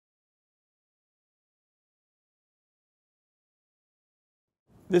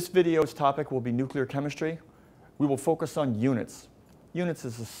This video's topic will be nuclear chemistry. We will focus on units. Units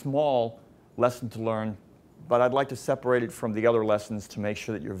is a small lesson to learn, but I'd like to separate it from the other lessons to make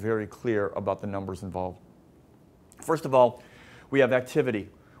sure that you're very clear about the numbers involved. First of all, we have activity,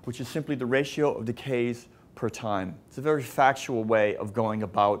 which is simply the ratio of decays per time. It's a very factual way of going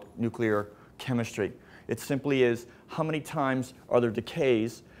about nuclear chemistry. It simply is how many times are there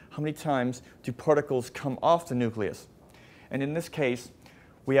decays, how many times do particles come off the nucleus. And in this case,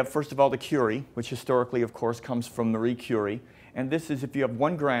 we have first of all the Curie, which historically of course comes from Marie Curie. And this is if you have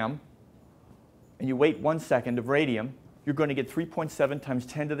 1 gram and you wait 1 second of radium, you're going to get 3.7 times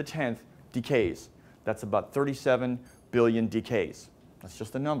 10 to the 10th decays. That's about 37 billion decays. That's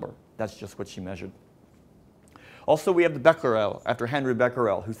just a number. That's just what she measured. Also, we have the becquerel, after Henry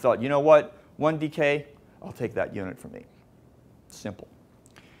Becquerel, who thought, you know what, 1 decay, I'll take that unit for me. Simple.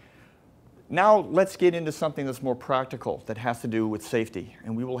 Now let's get into something that's more practical that has to do with safety.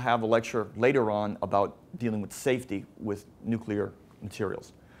 And we will have a lecture later on about dealing with safety with nuclear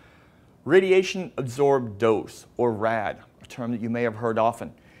materials. Radiation absorbed dose, or RAD, a term that you may have heard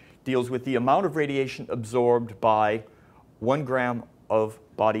often, deals with the amount of radiation absorbed by 1 gram of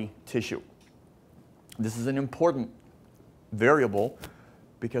body tissue. This is an important variable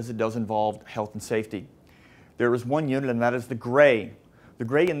because it does involve health and safety. There is one unit, and that is the gray. The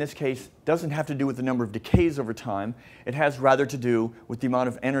gray in this case doesn't have to do with the number of decays over time. It has rather to do with the amount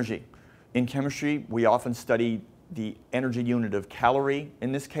of energy. In chemistry, we often study the energy unit of calorie.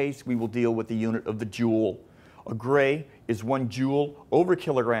 In this case, we will deal with the unit of the joule. A gray is 1 joule over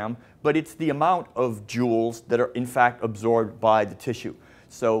kilogram, but it's the amount of joules that are in fact absorbed by the tissue.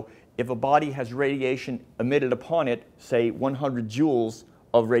 So if a body has radiation emitted upon it, say 100 joules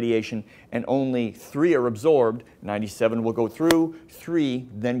of radiation, and only 3 are absorbed, 97 will go through, 3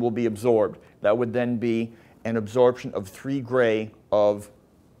 then will be absorbed. That would then be an absorption of 3 gray of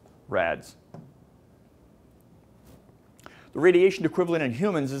rads. The radiation equivalent in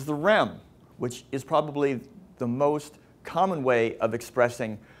humans is the REM, which is probably the most common way of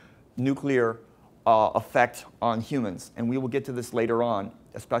expressing nuclear effect on humans. And we will get to this later on,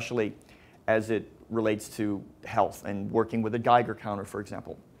 especially as it relates to health and working with a Geiger counter, for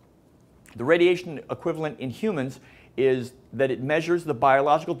example. The radiation equivalent in humans is that it measures the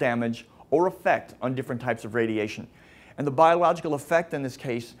biological damage or effect on different types of radiation. And the biological effect in this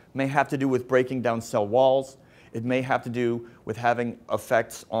case may have to do with breaking down cell walls. It may have to do with having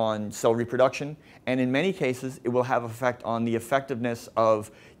effects on cell reproduction. And in many cases, it will have effect on the effectiveness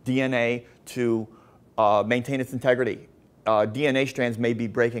of DNA to maintain its integrity. DNA strands may be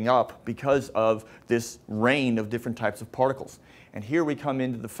breaking up because of this rain of different types of particles. And here we come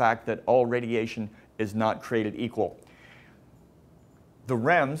into the fact that all radiation is not created equal. The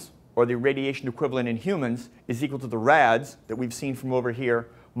REMs, or the radiation equivalent in humans, is equal to the RADs that we've seen from over here,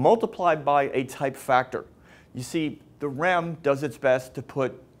 multiplied by a type factor. You see, the REM does its best to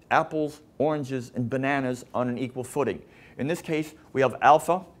put apples, oranges, and bananas on an equal footing. In this case, we have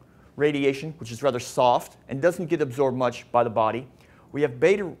alpha radiation, which is rather soft and doesn't get absorbed much by the body. We have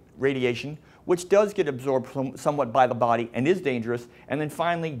beta radiation, which does get absorbed somewhat by the body and is dangerous. And then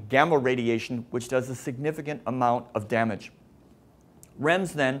finally, gamma radiation, which does a significant amount of damage.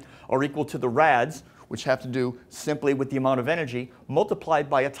 REMs then are equal to the RADs, which have to do simply with the amount of energy multiplied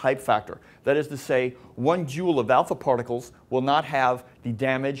by a type factor. That is to say, 1 joule of alpha particles will not have the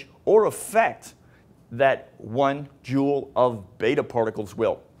damage or effect that 1 joule of beta particles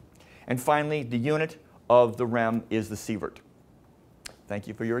will. And finally, the unit of the REM is the sievert. Thank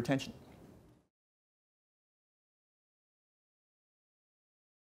you for your attention.